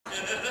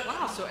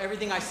So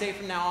everything I say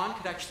from now on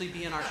could actually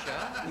be in our show?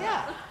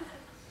 Yeah.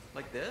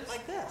 Like this?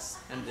 Like this.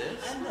 And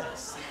this? And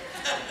this.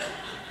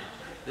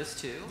 This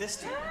too? This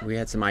too. We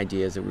had some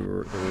ideas that we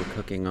were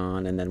cooking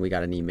on, and then we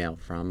got an email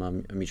from a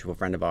mutual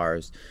friend of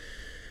ours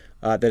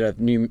that a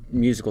new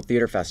musical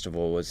theater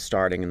festival was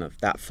starting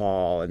that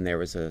fall, and there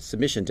was a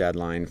submission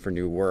deadline for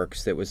new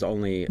works that was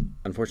only,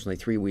 unfortunately,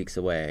 3 weeks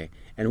away,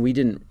 and we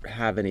didn't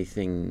have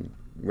anything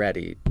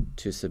ready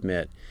to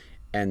submit,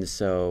 and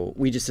so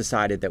we just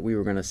decided that we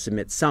were going to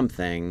submit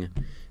something.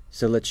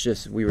 So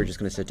we were just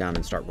going to sit down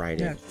and start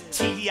writing. Yeah.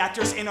 TV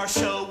actors in our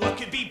show, what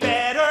could be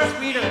better?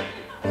 Sweeter.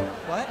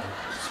 What?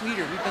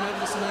 Sweeter. We've been over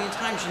this a million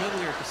times. You know the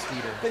lyric is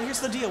sweeter. But here's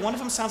the deal. One of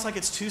them sounds like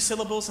it's 2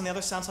 syllables, and the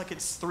other sounds like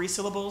it's 3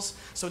 syllables.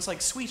 So it's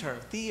like sweeter,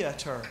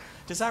 theater.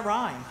 Does that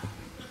rhyme?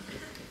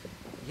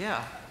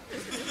 Yeah.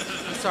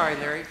 I'm sorry,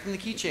 Larry. From the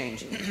key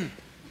change.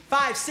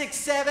 5, 6,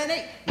 7,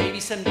 8. Maybe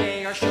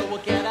someday our show will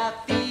get a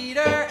theater,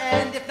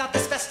 and if not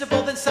this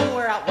festival, then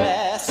somewhere out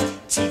west.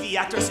 TV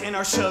actors in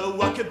our show,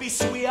 what could be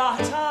sweeter?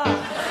 I'm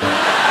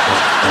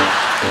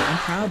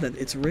proud that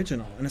it's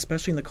original, and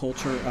especially in the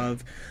culture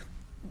of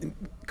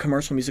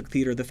commercial music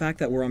theater, the fact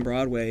that we're on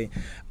Broadway,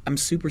 I'm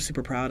super,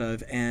 super proud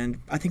of, and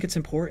I think it's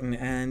important.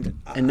 And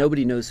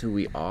nobody knows who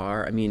we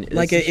are. I mean,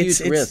 like a huge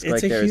risk.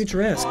 It's a huge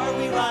risk. Are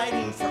we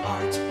writing for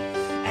art?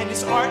 And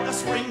is art a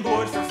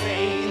springboard for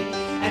fame?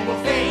 And will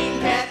fame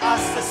get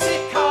us a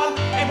sitcom?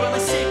 And will a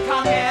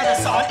sitcom get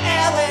us on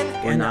Ellen?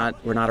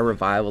 We're not a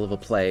revival of a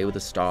play with a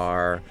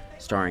star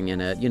starring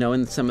in it,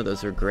 and some of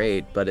those are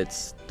great, but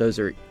those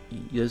are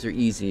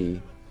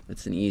easy.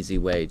 It's an easy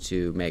way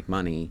to make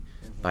money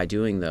by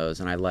doing those,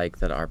 and I like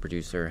that our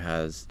producer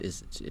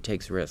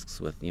takes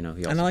risks with, he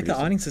also and I like the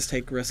produces. audiences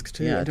take risks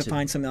too, and to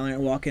find something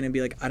and walk in and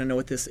be like, I don't know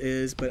what this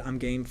is, but I'm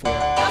game for it.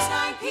 Us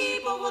 9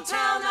 people will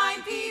tell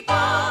 9 people,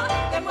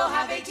 then we'll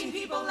have 18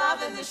 people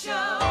loving the show,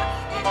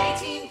 and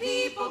 18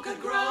 people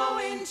could grow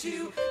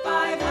into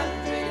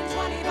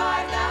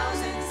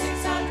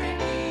 525,600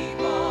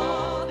 people,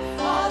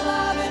 all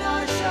loving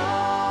our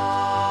show.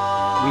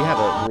 We have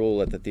a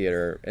rule at the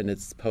theater, and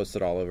it's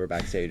posted all over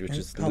backstage, which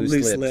is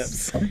loose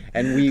lips.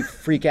 And we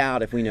freak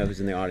out if we know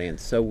who's in the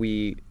audience. So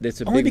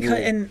it's a big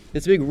rule.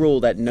 It's a big rule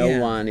that no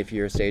one, if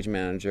you're a stage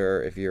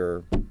manager, if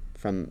you're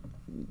from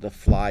the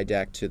fly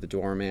deck to the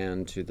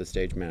doorman to the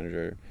stage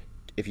manager,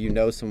 if you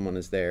know someone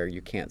is there,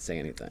 you can't say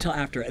anything. Till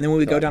after. And then when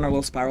we go down our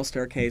little spiral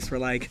staircase, we're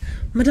like,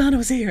 Madonna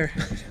was here.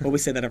 Well, we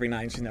say that every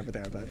night, and she's never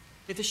there, but...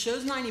 If the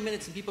show's 90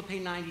 minutes and people pay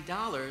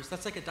 $90,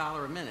 that's like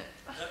 $1 a minute.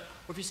 Or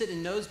if you're sitting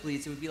in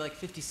nosebleeds, it would be like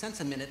 50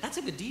 cents a minute. That's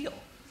a good deal.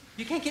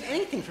 You can't get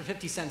anything for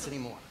 50 cents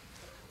anymore.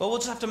 Well, we'll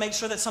just have to make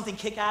sure that something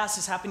kick-ass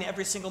is happening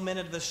every single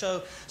minute of the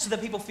show so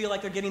that people feel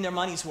like they're getting their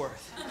money's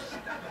worth.